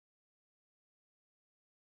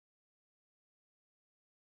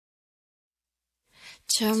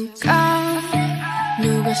잠깐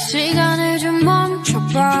누가 시간을 좀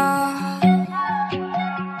멈춰봐.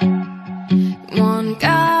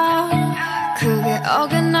 뭔가 그게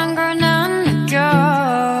어긋난 걸 난 느껴.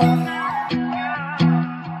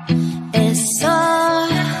 애써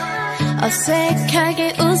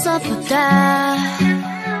어색하게 웃어보다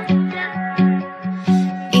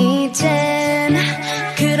이젠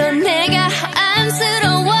그런 내가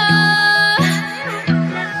안쓰러워.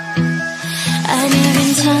 아니야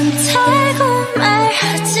괜찮다고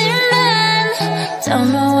말하지만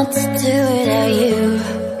Don't know what to do without you.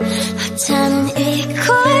 하찮은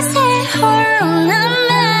이곳에 홀로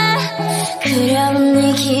남아 그려본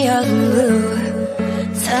네 기억은 blue.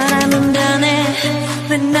 사람은 변해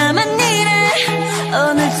왜 나만 이래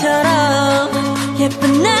오늘처럼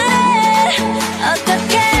예쁜 날에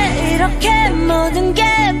어떻게 이렇게 모든 게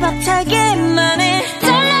벅차기만 해. Don't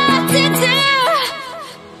know what to do.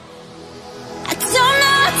 I don't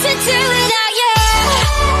know what to do without you.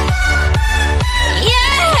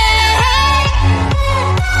 Yeah.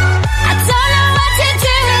 I don't know what to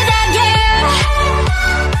do without you.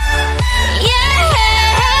 Yeah.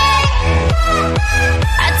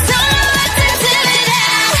 I don't know what to do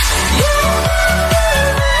without you.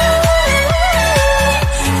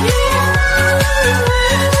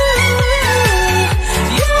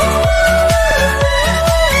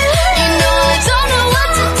 You know I don't know what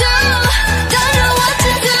to do. Don't know what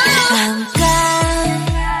to do. 잠깐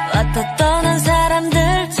왔다 떠난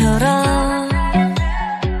사람들처럼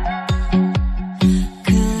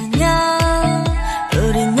그냥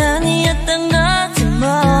우린 아니었던 거지 뭐.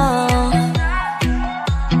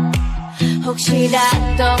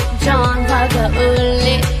 혹시라도 전화가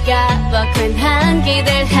울릴까봐 괜한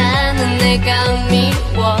기대하는 내가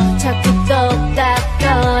미워. 자꾸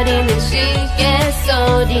똑딱거리는 시계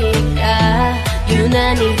소리가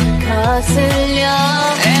유난히 거슬려.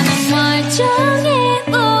 애는 멀쩡해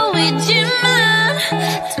보이지만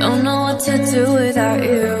Don't know what to do without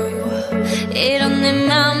you. 이런 내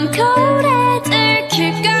맘 거울에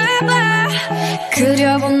들킬까봐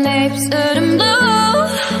그려본 내 입술은 blue.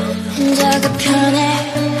 자꾸 편해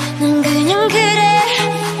난 그냥 그래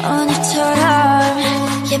오늘처럼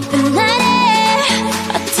예쁜 날에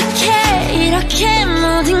어떻게 이렇게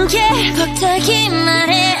모든 게 벅차기만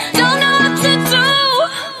해. Don't know what to do.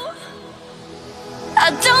 I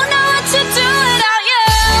don't know what to do without you.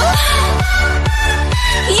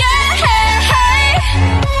 Yeah.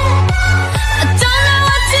 I don't know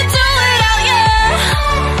what to do without you.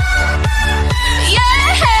 Yeah.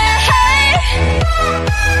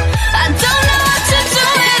 I don't know what to do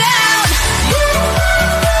without you.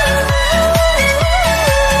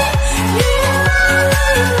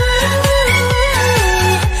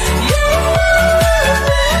 You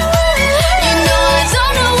know I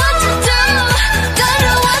don't know what to do. Don't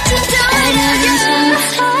know what to do without you.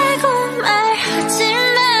 괜찮다고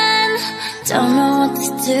말하지만 Don't know what to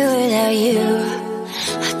do without you.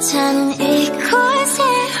 하찮은 이곳에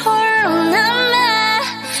홀로 남아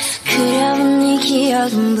그려본 네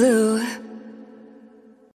기억은 blue.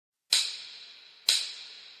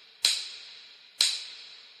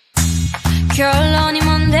 결론이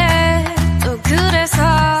뭔데 또 그래서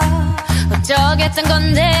어쩌겠단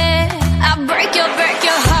건데. I break your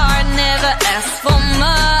heart. Never ask for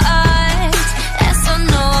much. 애써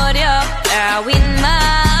노력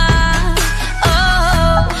따윈만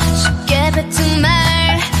쉽게 뱉은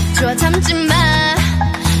말 좋아 참지마.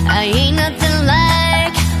 I ain't nothing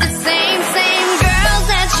like the same girls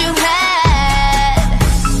that you had.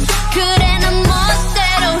 그래 넌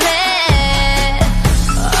멋대로 해.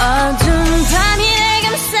 어두운 밤이 날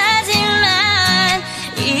감싸지만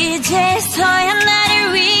이제서야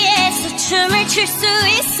나를 위해서 춤을 출 수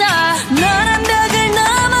있어. 너란 벽을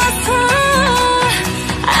넘어서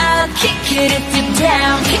I'll kick it if you're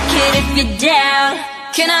down. Kick it if you're down.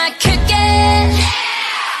 Can I kick it?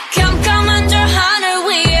 깜깜한 저 하늘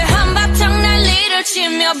위에 한바탕 난리를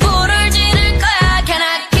치며 불을 지를 거야. Can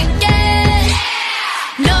I kick it?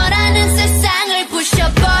 너라는 세상을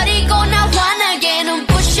부셔버리고 나 환하게 눈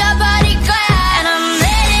부셔버릴 거야. And I'm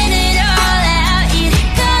letting it all out. 이럴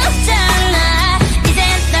거 없잖아. 이젠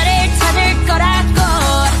너를 찾을 거라고.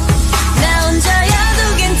 나 혼자여도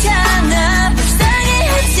괜찮아.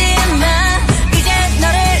 불쌍해하지마. 이제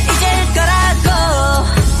너를 잊을 거라고.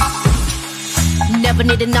 Never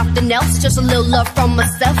needed nothing else, just a little love from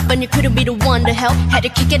myself. And you couldn't be the one to help. Had to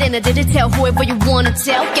kick it and I didn't tell whoever you wanna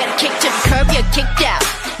tell. Get a kick to the curb, you're kicked out.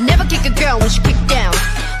 Never kick a girl when she kicked down.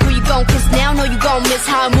 Who you gon' kiss now? Know you gon' miss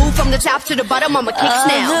how I move from the top to the bottom. I'ma kicks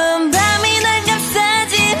now. 어두운 밤이 날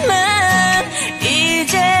감싸지만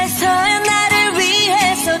이제서야 나를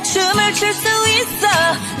위해서 춤을 출 수 있어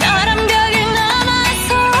너란 벽을 넘어서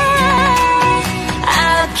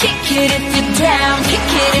I'll kick it if you're down,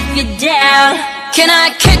 kick it if you're down. Can I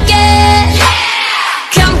kick it?